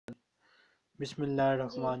Ji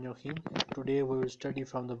Bismillahirrahmanirrahim. Today we will study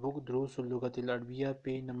from the book Duroos Lughatil,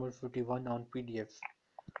 page number 51 on PDF.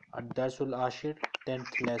 Ad-Darsul Ashir,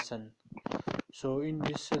 10th lesson. So in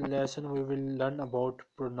this lesson we will learn about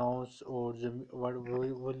pronouns or what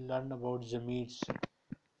we will learn about zamires,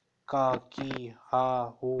 ka, ki,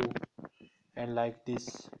 ha, hu, and like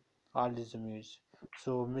this, all the zamires.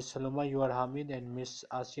 So Miss Saloma, you are Hamid, and Miss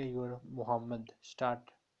Asia, you are Muhammad. Start.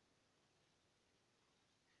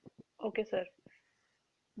 Okay, sir.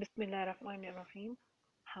 Bismillahirrahmanirrahim.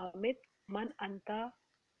 Hamid, man anta?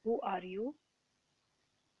 Who are you?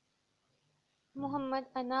 Mohammad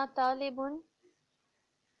अना तालिबुन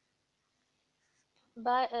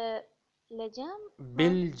लजाम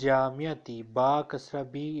Bil Jamiati, Ba Kasra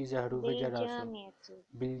B is a Harufa also. बिलजामियती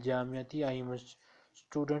Bil Jamiati, I am a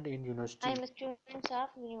student in I university. am a student of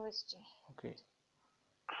university. Okay.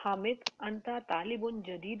 Hamid, anta talibun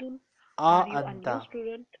jadidun? A Are you a new Anta.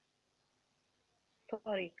 student?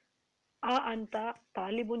 Sorry. A anta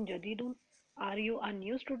talibun jadidun? Are you a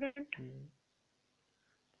new student?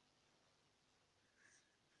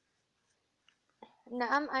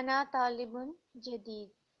 نعم أنا طالب جديد.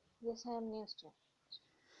 Yes, I am new student.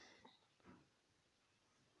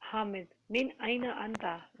 Hamid, min aina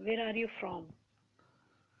anta? Where are you from?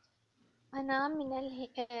 أنا من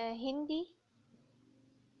الهند.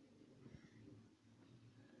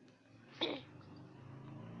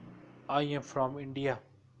 I am from India.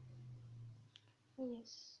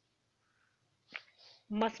 Yes.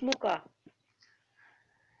 Masmuka.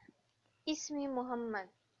 اسمي محمد.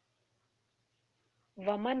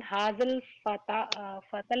 Waman hazal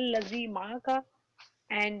fatal lazi ma'aka?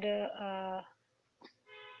 And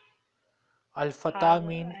Al Fatah Hazal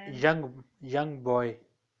mean and young boy,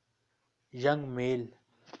 young male,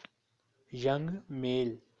 young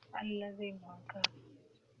male. allazi ma'aka.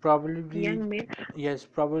 Probably Young man. yes,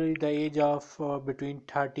 probably the age of between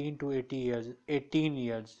 13 to 80 years, 18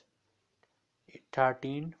 years.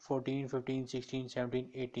 13, 14, 15, 16, 17,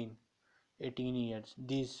 18. 18 years.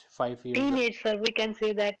 These 5 years. Teenage, sir. We can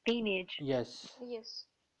say that teenage. Yes. Yes.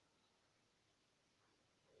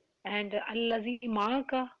 And allazi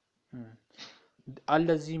ma'aka.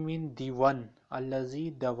 Allazi mean the one.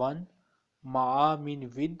 Allazi the one. Ma'a mean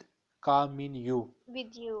with. Ka mean you.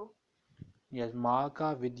 With you. Yes,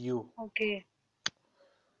 Ma'aka with you. Okay.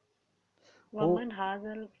 Who Waman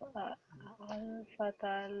hazal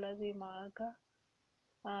al-fata allazi ma'aka.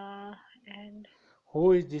 And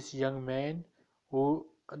who is this young man? Who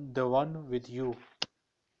the one with you?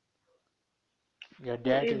 Your who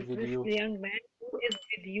dad is is with this you. young man who is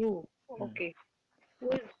with you? Okay. Who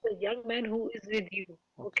is the young man who is with you?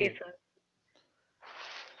 Okay, Okay. sir.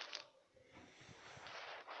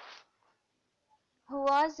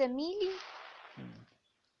 هو زميلي.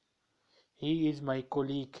 He is my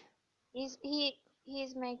colleague. He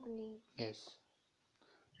is my colleague. Yes.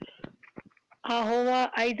 Ahowa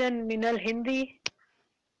Aidan Minal Hindi.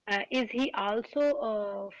 Is he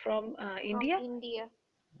also from From India? India.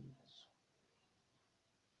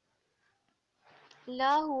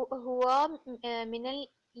 لا هو من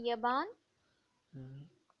اليابان.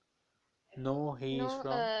 No, he is No,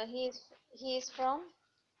 from he is from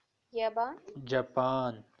Japan.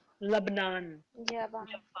 Japan. Lebanon. Japan.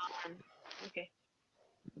 Japan. Okay.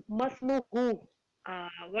 Masmuhu.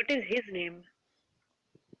 What is his name?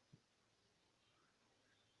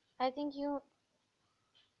 I think you.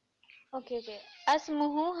 Okay.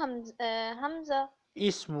 اسمه حمزة.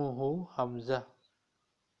 Ismuhu Hamza.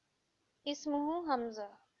 اسمه حمزة.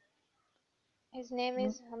 His name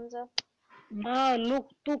is Hamza. Ma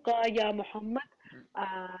luktuka ya Muhammad.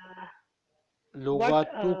 What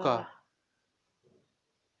Lugatuka.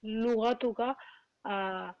 lughatuka?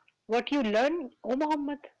 What you learn, O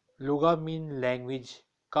Muhammad? Luga mean language.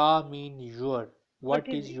 Ka mean your. What What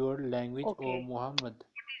is is your language, O okay? Muhammad?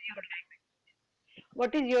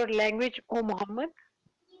 What is your language, O Muhammad?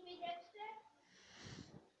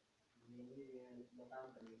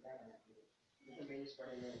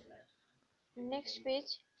 Next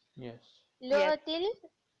page. Yes. Yes. لغة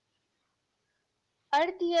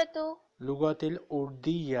الأرضية. Lughatil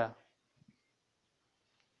Urdiya.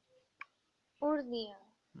 أردية.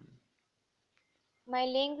 My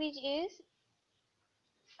language is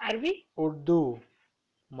Arabi? Urdu.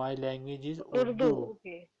 My language is Urdu. Urdu.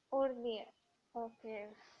 Okay. أردية. Okay.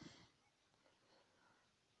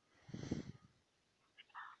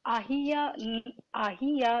 Ahiya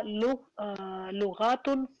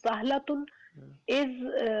lughatun sahlatun.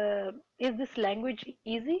 Is this language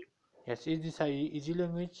easy? Yes, is this a easy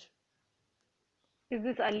language? Is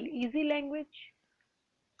this an easy language?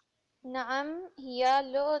 نعم هي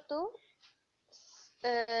لغة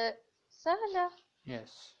Sahla.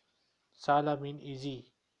 Yes. Sala mean easy.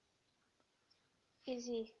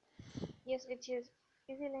 Easy. Yes, it is.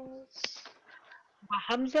 Easy language.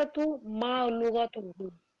 Hamzatu ma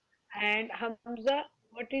lughatuhu. And Hamza,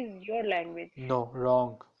 what is your language? No,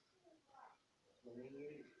 wrong.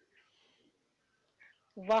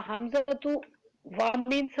 Wa Hamzatu, wa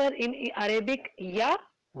means sir in Arabic ya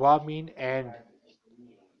Wa mean and.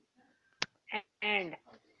 and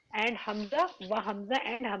and Hamza, wa Hamza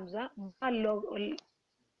and Hamza.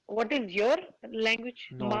 What is your language?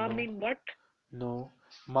 No, Ma no, mean what? no.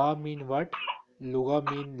 Ma mean what? Luga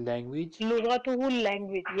mean language. Lughatuhu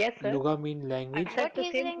language. Yes, sir. Luga mean language. That's What the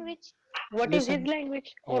his same thing. language? What is his Listen.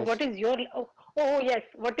 language? Or what Yes. is your? Oh yes.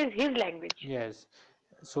 What is his language? Yes.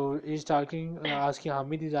 So he's talking, asking,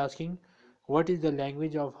 Hamid is asking, what is the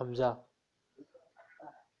language of Hamza?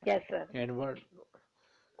 Yes, sir. And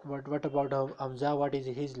what about Hamza? What is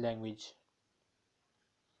his language?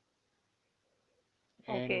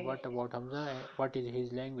 And Okay. what about Hamza? And what is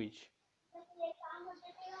his language?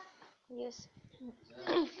 Yes.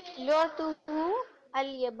 لغته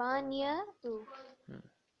اليابانية.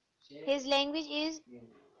 His language is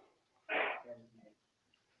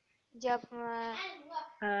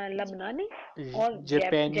Lebanese or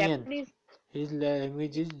Japanian. Japanese? His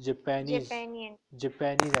language is Japanese. Japanian.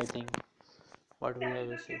 Japanese, I think. What we have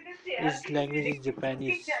to say. His language is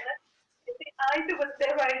Japanese.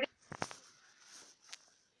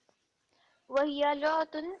 وهي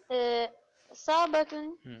لغة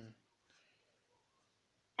صعبة.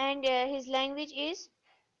 And his language is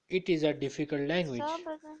It is a difficult language.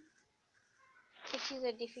 صعبة. It is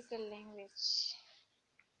a difficult language.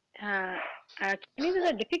 Chinese is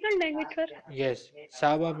a difficult language, sir. Yes,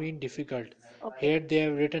 Saba mean difficult. Okay. Here they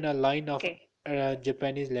have written a line of Okay.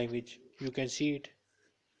 Japanese language. You can see it.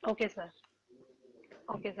 Okay, sir.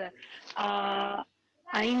 Okay, sir.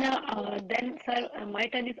 Then, sir, my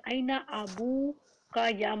turn is Aina Abu Ka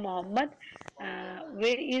Ya Muhammad.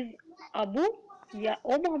 Where is Abu? Ya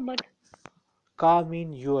O Muhammad. Ka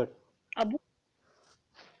mean your. Abu.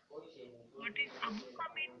 What is Abu Ka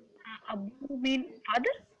mean? Abu mean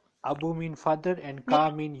father? Abu mean father and No. Ka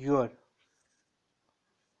mean your.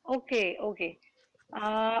 Okay, okay.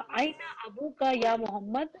 Aina Abu Ka Ya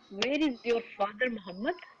Muhammad. Where is your father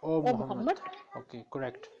Muhammad? Oh O Muhammad. Muhammad. Okay,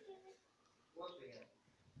 correct.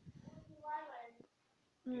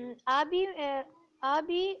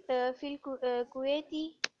 Abi في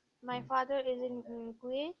Kuwaiti. My father is in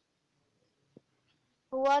Kuwait.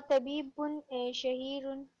 هو طبيب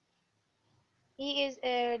شهير. He is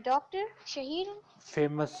a doctor. شهير.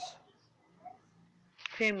 Famous.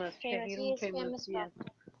 Famous. Famous. He Shahirun is famous. famous Yes.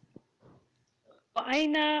 doctor.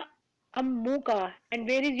 Aina Ammuka. And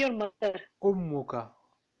where is your mother? Ummuka.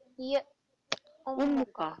 Yeah.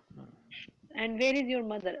 Ummuka. And where is your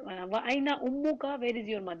mother? Aina Ummuka. Where is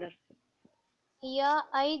your mother? Yeah,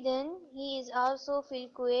 Aiden. He is also في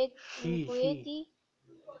الكويت. She. Kuwaiti.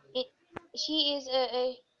 She is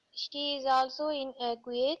she is also in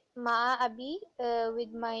Kuwait مع أبي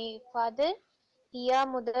with my father. هي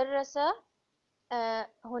مدرسة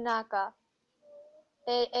هناك.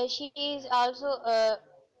 She is also a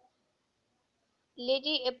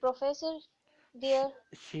lady, a professor there.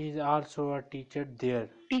 She is also a teacher there.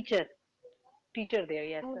 Teacher. Teacher there.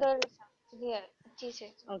 Yes, sir. مدرسة there. Teacher.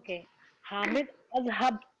 Okay. Hamid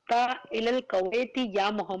Azhabta ilal Kuwaiti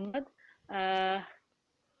ya Muhammad. Uh,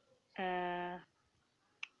 uh,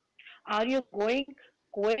 are you going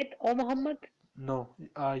Kuwait, O Muhammad? No,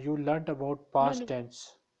 you learnt about No, past no.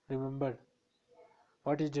 tense. Remember,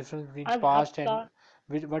 what is difference between past and Azhabta.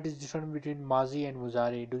 what is different between mazi and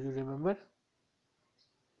muzari? Do you remember?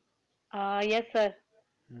 Yes, sir.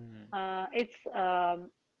 Hmm. It's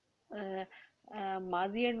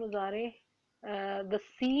Mazi and Muzare. The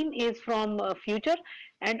scene is from future,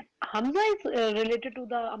 and Hamza is related to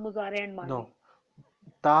the Muzare and Mazi. No,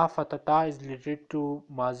 ta fatata is related to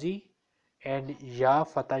mazi, and ya Uh,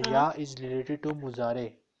 fataya is related to muzare.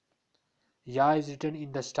 Ya is written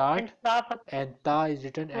in the start, and Safat. and ta is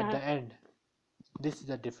written at Uh, the end. This is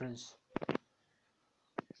the difference.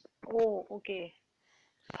 oh, okay.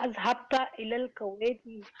 Azhabta ilal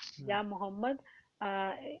Kuwaiti, Hmm. ya Muhammad.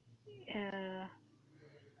 Uh, uh,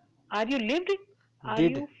 are you lived? Are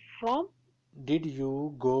Did you from? did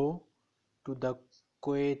you go to the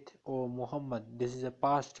Kuwait, O Muhammad? This is a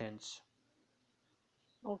past tense.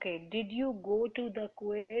 Okay. Did you go to the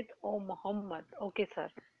Kuwait or Muhammad? Okay, sir.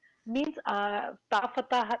 Means ta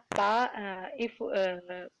fatah ta if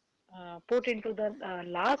put into the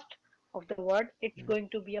last of the word, it's Hmm. going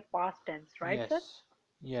to be a past tense, right, sir? Yes,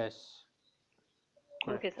 yes,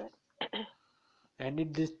 Okay, correct. sir. and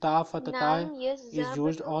this ta fatata نعم is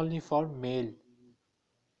used يذهب. only for male.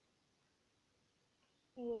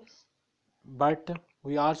 Yes. But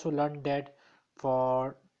we also learned that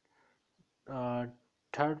for uh,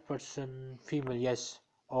 third person female, yes,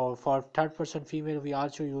 or for third person female we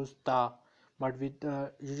also use ta, but with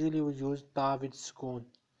usually we use ta with sukoon.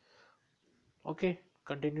 Okay,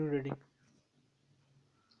 continue reading.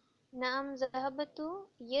 نعم ذهبت.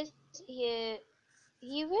 Yes,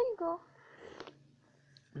 he will go.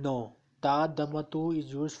 No, ta damatu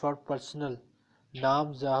is used for personal.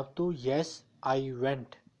 Naam zahabtu, yes, I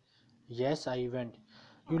went. Yes, I went.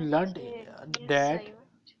 You learned Okay. Yes, that I went.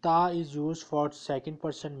 ta is used for second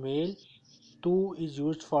person male, tu is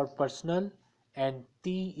used for personal, and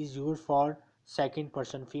ti is used for second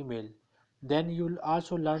person female. Then you'll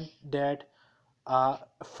also learn that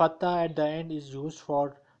fatha at the end is used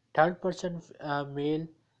for third person male,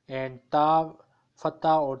 and ta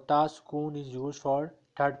fatha or ta sukoon is used for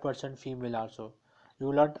third person female also.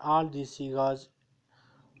 You learned all these sigas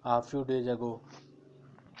a few days ago,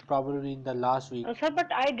 probably in the last week. Sir,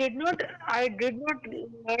 but I did not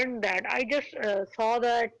learn that. I just saw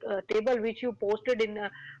that table which you posted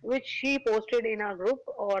which she posted in our group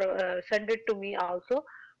or sent it to me also.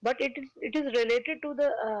 But it is related to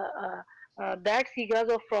the that sigas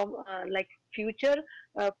of from like future,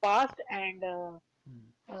 past, and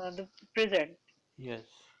Hmm. the present. Yes.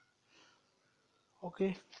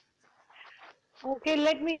 Okay. Okay,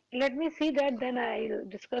 let me see that. Then I'll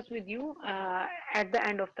discuss with you at the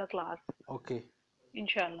end of the class, Okay.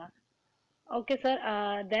 inshallah. Okay, sir.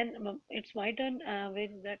 Then it's my turn. Where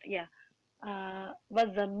is that? Yeah.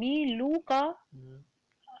 وَزَمِيلُكَ Hmm.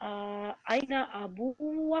 أَيْنَ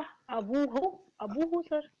أَبُوهُ,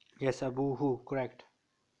 sir. Yes, Abuhu, correct.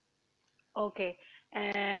 Okay.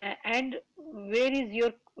 And where is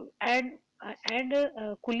your and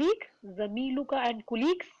colleague? Zamiluka and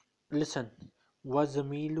colleagues? Listen, was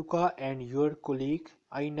Zamiluka and your colleague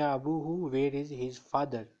Aina Abuhu, where is his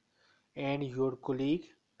father? And your colleague,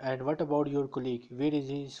 and what about your colleague? Where is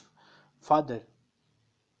his father?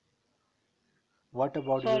 What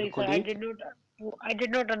about your Sorry, sir. I colleague? did not. I did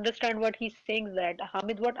not understand what he's saying. That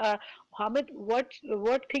Hamid, what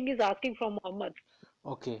thing is asking from Muhammad?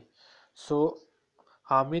 Okay, so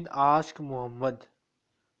Hamid asked Muhammad,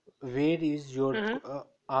 where is your Uh-huh.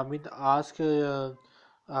 Hamid asked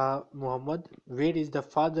Muhammad, where is the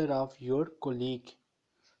father of your colleague?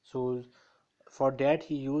 So for that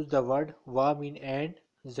he used the word wa mean and,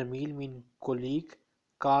 Zamil mean colleague,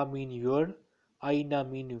 ka mean your, aina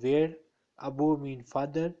mean where, Abu mean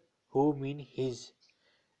father, who mean his.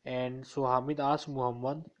 And so Hamid asked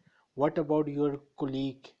Muhammad, what about your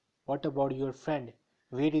colleague? What about your friend?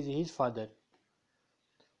 Where is his father?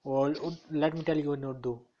 और let me tell you in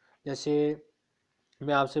Urdu, जैसे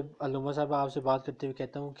मैं आपसे अलुमा साहब आपसे बात करते हुए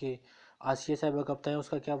कहता हूँ कि आसिया साहबा कब बताएं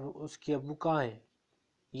उसका क्या, उसके अब्बू कहाँ हैं,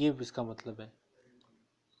 ये इसका मतलब है,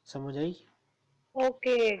 समझ आई?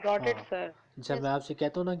 Okay, got it, हाँ, sir. जब Yes. मैं आपसे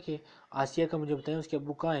कहता हूँ ना कि आसिया का मुझे बताएं उसके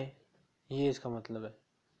अब्बू कहाँ हैं, ये इसका मतलब है.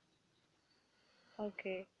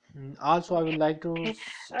 Okay. Also I would like to Okay.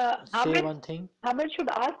 say Hamid, one thing. Hamid should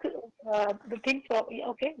ask the thing for.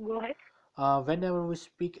 Okay, go ahead. Whenever we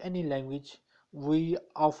speak any language, we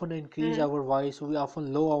often increase Mhm. our voice, we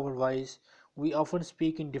often lower our voice, we often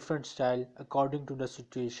speak in different style according to the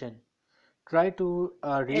situation. Try to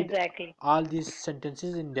read Exactly. all these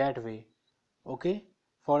sentences in that way. Okay?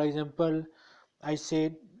 For example, I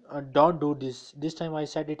said, don't do this. This time I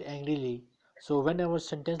said it angrily. So whenever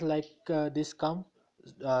sentence like this come,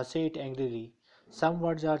 say it angrily. Some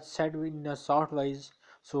words are said in a short voice,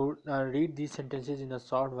 so read these sentences in a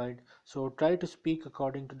short voice. So try to speak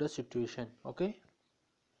according to the situation. Okay?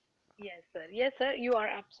 Yes, sir. Yes, sir. You are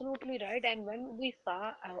absolutely right. And when we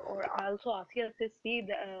saw, or also Asia says, see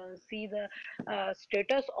the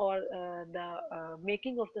status or the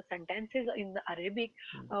making of the sentences in the Arabic,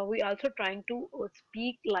 Hmm. we also trying to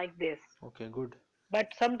speak like this. Okay, good.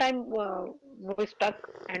 But sometimes we stuck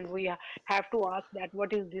and we have to ask that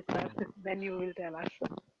what is this, sir? Then you will tell us.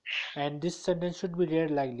 And this sentence should be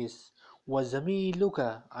read like this. وَزَمِيلُكَ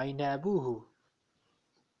أَيْنَ أَبُوهُ.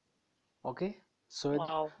 Okay? So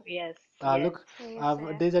Wow. Yes. Yes. look, Yes,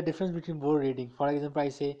 sir. there's a difference between both reading. For example, I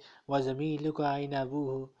say وَزَمِيلُكَ أَيْنَ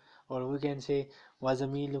أَبُوهُ, or we can say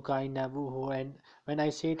وَزَمِيلُكَ أَيْنَ أَبُوهُ, and when I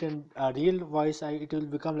say it in a real voice, it will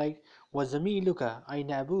become like وَزَمِيلُكَ أَيْنَ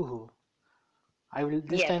أَبُوهُ. I will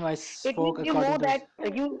this Yes. time I It spoke means you know according to that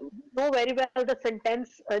you know very well the sentence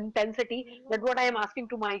intensity. That what I am asking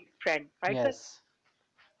to my friend, right, sir? yes.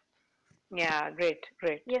 Yeah. Great.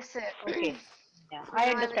 Great. Yes, sir. Okay. Yeah. I Now I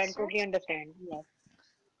will understand. start. Totally understand. Yes.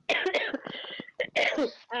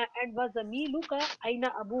 And وَزَمِيلُكَ أَيْنَ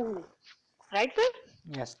أَبُوهُ. Right, sir?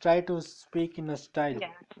 Yes, try to speak in a style.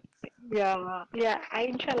 Yeah. Yeah.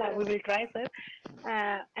 Inshallah, we will try, sir.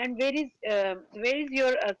 And where is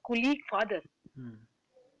your colleague father?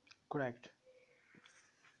 Correct.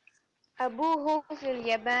 أبوه في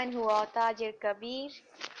اليابان هو تاجر كبير.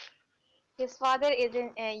 His father is in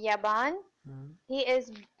Yaban. He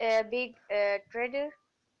is a big trader.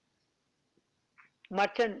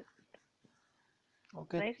 Merchant.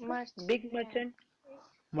 Okay. Right, sir? Merchant. Big merchant.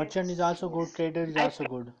 Merchant is Yes. also good. Trader is I also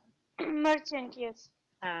good. Merchant, yes.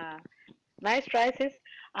 nice try, sis.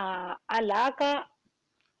 Alaka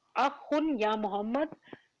akhun ya Muhammad.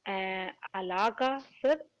 Alaka,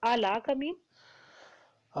 sir. Alaka mean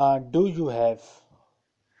Do you have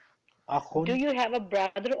do akhun? you have a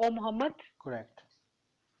brother, O Muhammad? Correct.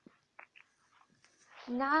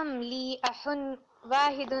 نعم لي أخ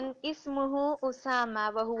واحد اسمه أسامة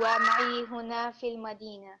وهو معي هنا في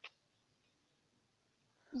المدينة.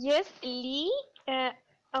 Yes, لي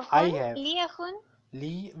أخ. I have. لي أخ.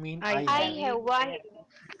 Li mean I I I have. have واحد.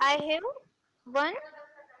 I have one.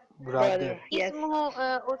 Brother. Yes. اسمه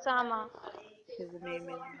أسامة. His name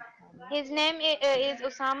is Muhammad. His name is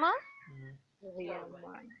أسامة.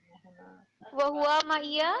 وهو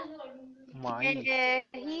معي. And Mai.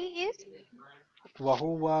 he is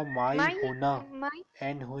Wahuwa mai my huna. my.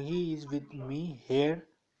 And he is with me here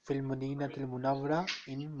fil Madinatul Munawwara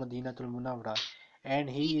in Madinatul Munawwara. And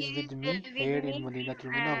He he is is with me with here me in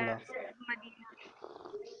Madinatul Munawwara. Medina.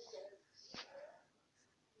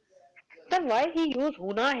 Sir, why he use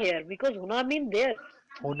huna here? Because huna mean there.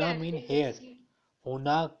 Huna mean here.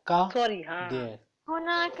 Hunaka Sorry, there.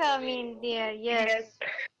 هناك mean there. Yes.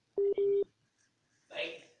 Yes.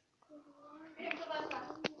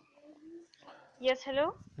 Yes.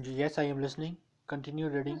 Hello. Yes, I am listening. Continue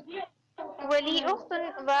reading. ولي أخت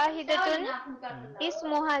واحدة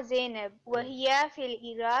اسمها زينب وهي في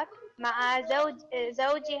العراق مع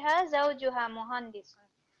زوجها مهندس.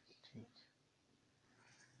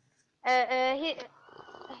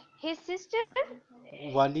 His sister.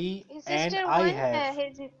 Wali His and sister I one.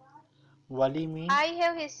 have. Wali mean? I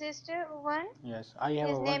have his sister one. Yes, I have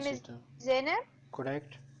His one name is sister. Zainab.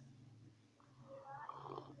 Correct.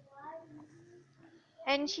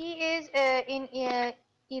 And she is in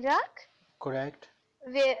Iraq Correct.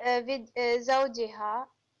 with زوجها.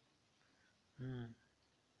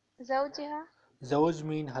 زوجها Zawj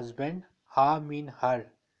mean husband. Ha mean her.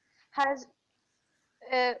 has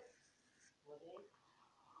uh,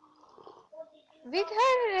 with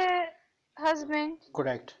her husband.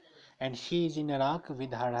 Correct. And she is in Iraq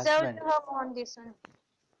with her husband. زوجها مهندس.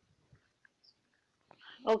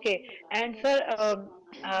 Okay. And sir,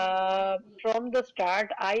 from the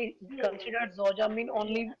start, I considered Zoja mean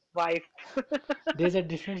only wife. There's a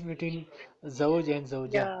difference between Zawj and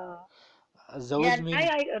Zawja. Yeah. Zawj Yeah.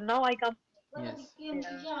 mean Now I come. yes.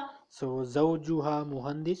 Yeah. So Zawjuha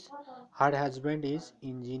Muhandis, her husband is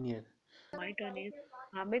engineer. My turn is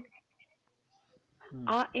Hamid. Hmm.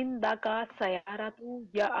 Indaka sayaratu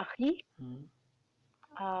ya akhi. Hmm.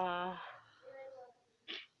 Uh,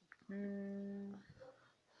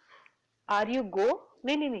 are you go?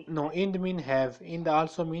 No. No, ind mean have. Ind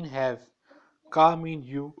also mean have. Ka mean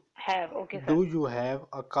you. Have. Okay, sir. Do you have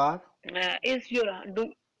a car? Is your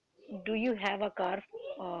do you have a car?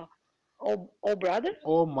 Oh brother.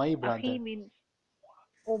 Oh my Akhi brother. means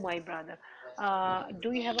oh my brother.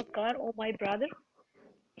 Do you have a car? Oh my brother.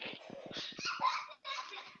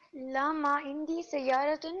 لا ما عندي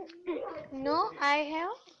سيارة. No, I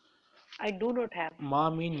have. I do not have. Ma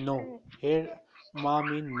mean no. Here ma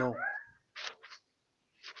mean no.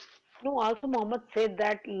 No, also Muhammad said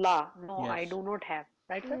that la. No, I Yes. do not have.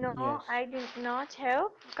 Right, sir? No, Yes. I do not have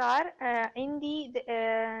car. عندي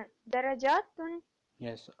درجات.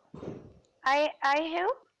 Yes. I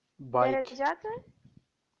have Bike. درجات.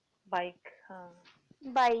 Bike.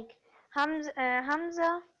 Bike.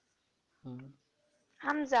 حمزة. Hmm.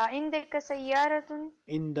 حمزة عندك سيارة.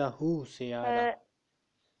 Indahu seyara.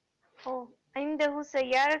 عنده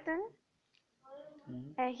سيارة.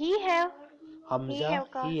 He have Hamza,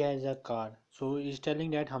 car. he has a car. So he's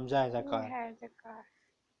telling that Hamza has a He car. has a car.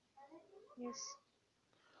 Yes.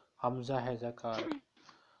 Hamza has a car.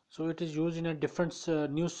 So it is used in a different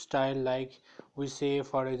new style, like we say,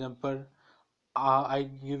 for example, I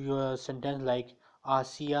give you a sentence like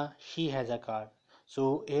Asiya, she has a car.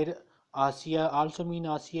 So here Asiya also mean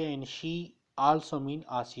Asiya and she also mean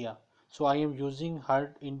Asiya. So I am using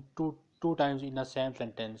her in two times in the same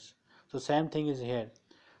sentence. So same thing is here.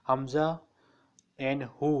 Hamza and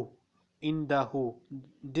who in the who.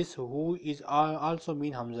 This who is also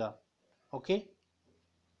mean Hamza. Okay?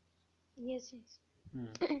 Yes, yes.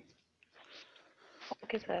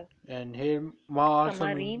 Okay, sir. And here ma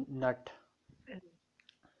also mean Tamarin. nut.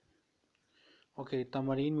 Okay,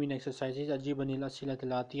 tamarin mean exercises. Ajib Anil Asila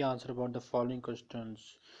Talati answer about the following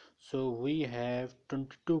questions. So we have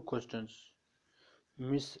 22 questions.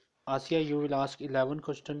 Miss Asia, you will ask 11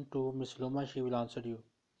 questions to Miss Loma. She will answer you.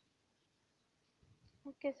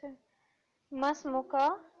 Okay, sir. Masmuka.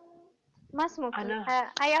 Masmuki. Ana.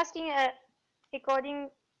 I asking according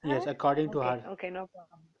Yes, her? according to Okay, her. okay, no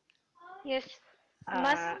problem. Yes. Uh,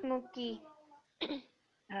 Masmuki.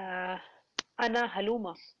 Ana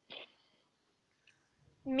Haluma.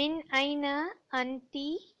 Min aina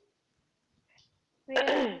anti. Where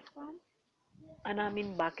are you from? Ana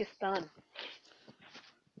min Pakistan.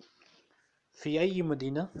 في أي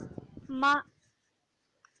مدينة؟ Ma.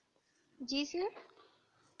 Ji sir.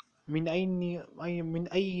 من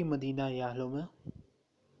أي مدينة يا لوما؟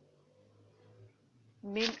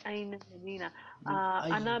 Min aina Medina.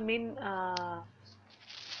 من أي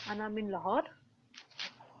Ana min Lahore.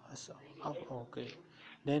 Okay.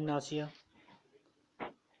 Then Asia,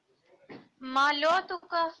 Ma lo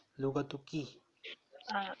tuka. لغتك.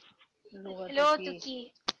 Lughat Lo ki.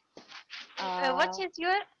 tuki. What is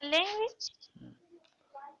your language?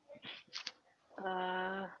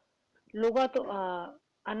 Lughat.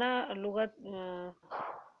 Ana lughat.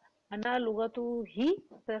 Ana lughatu hi.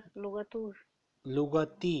 Sir, lughatu.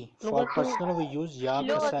 لغتي. For Lughatu. personal we use ya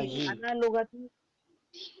plus Lugati. yi. Ana lughati.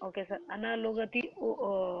 Okay, sir. Ana lughati.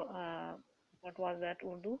 What was that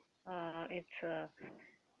Urdu? It's sir,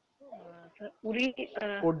 Uri.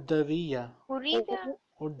 Urdaviya. Urida.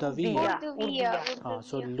 Urdaviya. Urduviya.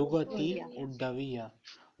 So Urduviya. lugati Urduviya. urdaviya.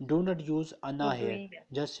 Do not use ana here. Urduiya.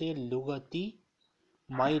 Just say lugati.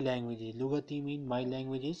 My language is. Lugati mean my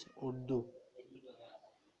language is Urdu.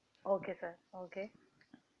 Okay, sir. Okay.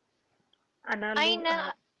 Ana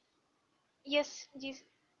Aina. Yes. Ji.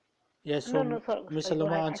 Yes, no, so no, Miss sorry. Go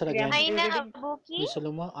Saloma ahead. answer Actually, I'm again. Aina reading. abuki. Miss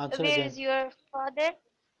Saloma answer Where again. is your father?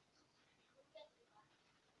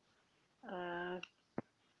 Uh,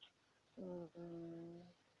 mm,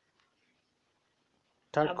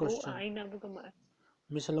 Third Abu question. Ain Abu Kamal.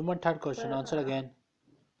 Miss Saloma, third question. Sir, Answer again.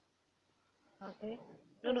 okay.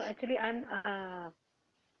 No, actually, I'm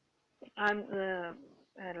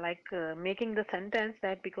like making the sentence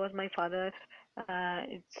that because my father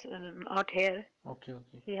it's not here, Okay.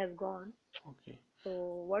 he has gone. Okay. So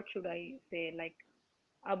what should I say? Like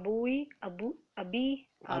Abi Abi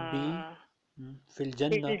fil fil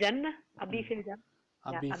Jannah. Jannah, Abi fil Jannah.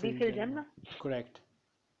 Yeah, Abi Abi fil fil Jannah. Jannah. Correct.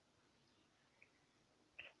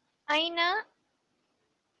 Aina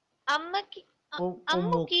ammaki. Ammuki.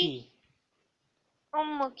 Ummuki.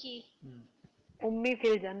 Ummuki. Ummi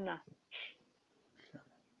fil Jannah.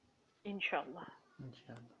 Inshallah.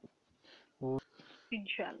 Inshallah.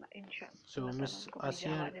 So Allah Miss Ta'ala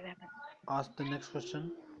Asia, ask the next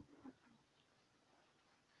question.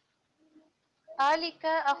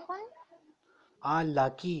 Alika akhun.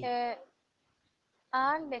 Alaki.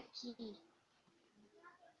 Alaki.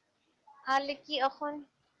 Alaki akhun.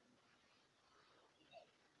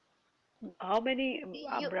 How many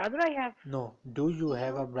You brother I have? No. Do you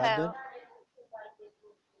have a brother? have.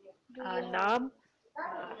 Do you have? Naam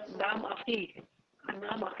Naam Akhi.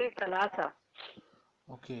 Naam Akhi Salasa.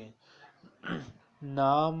 Okay.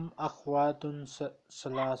 Naam akhwatun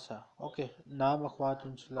salasa. Okay. Naam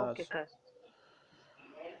akhwatun Okay, salasa. sir.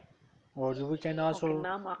 Or we can Okay, also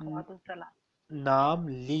Naam Akhwatun Salasa. naam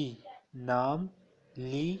li. Naam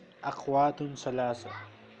li akhwatun salasa.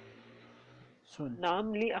 Sun.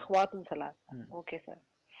 Naam Li Akhwatun Salasa. Okay, sir.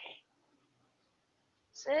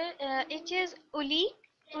 Sir, it is Uli.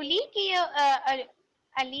 Uli ki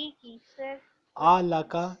Ali ki, sir.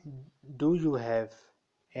 Alaka, do you have?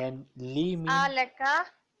 And li mean Alaka.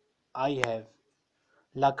 I have.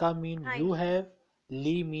 Laka mean I you have. have.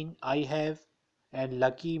 Li mean I have. And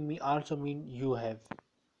lucky also mean you have.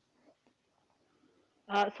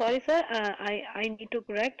 Sorry, sir. I need to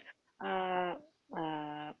correct. Uh,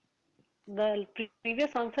 uh, the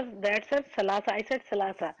previous answer that said Salasa. I said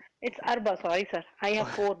Salasa. It's Arba. Sorry, sir. I have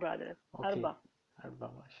four brothers. Okay. Arba. Arba,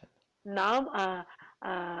 mashallah. Naam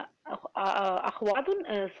Akhwatun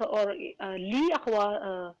or Li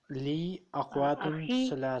Li akhwatun Akhi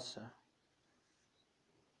salasa.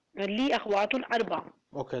 Li Akhwatun Arba.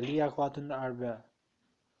 Okay, li akhwatun arba.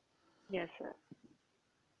 Yes, sir.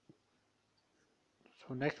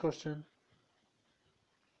 So next question.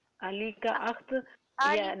 Ali ka akht.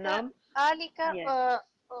 Yeah, Alika. naam. Alika Yes.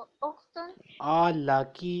 ukhtun.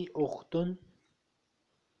 Alaki ukhtun.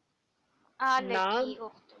 Naam Alaki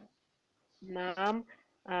ukhtun. Naam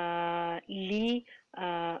Li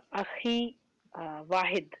Akhi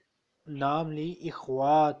Wahid. नाम ली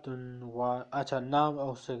इख्वातुन वा अच्छा नाम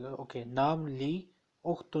okay नाम ली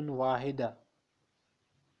उख्तुन वाहिदा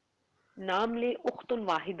नाम ली उख्तुन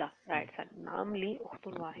Waheeda, right sir, नाम ली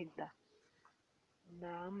उख्तुन वाहिदा,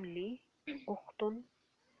 नाम ली उख्तुन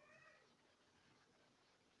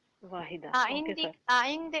Waheeda, okay sir.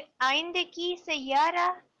 عندك سيارة?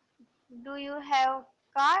 Do you have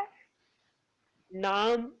car?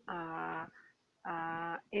 नाम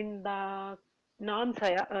in the नाम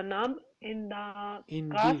in the in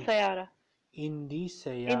car the sayara, in the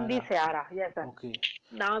in the sayara. sayara, yes sir, Okay,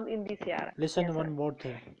 naam in the sayara, listen yes one sir, more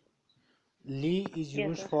thing. Li is yes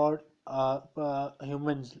used sir, for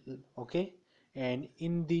humans, okay, and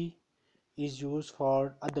in the is used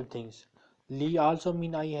for other things. Li also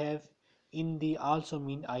mean I have, in the also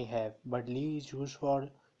mean I have, but li is used for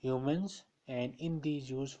humans and in the is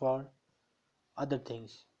used for other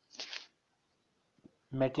things,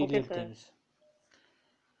 okay material sir, things.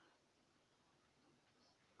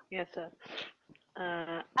 yes sir, uh,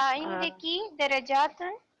 uh, عندك درجات؟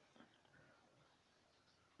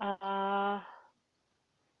 uh,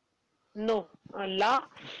 no, la,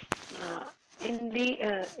 in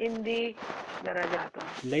the darajatun,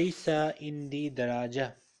 Laysa in the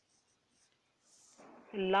daraja.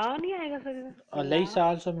 la नहीं आएगा sir इधर, la, Laysa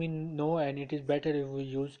also mean no, and it is better if we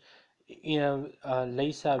use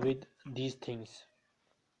laysa with these things.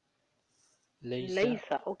 Laysa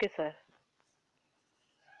laisa, okay sir,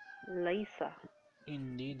 laisa,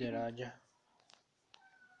 in the daraja.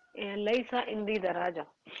 laisa in the daraja,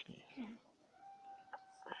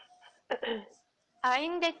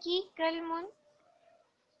 عندك كلم؟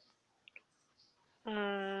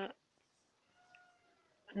 uh,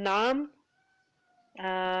 naam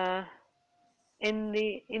in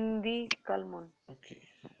the kalmun, Okay.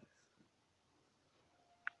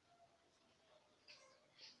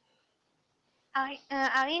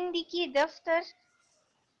 عندك دفتر؟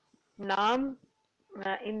 naam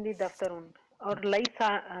in the daftarun, or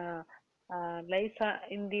laisa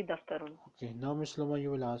in the daftarun. Okay. Now, Miss Loma,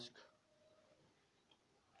 you will ask.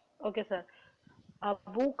 Okay sir,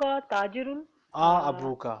 abu ka tajirun, A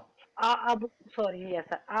abuka. abu, sorry, yes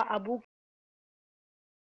sir, abu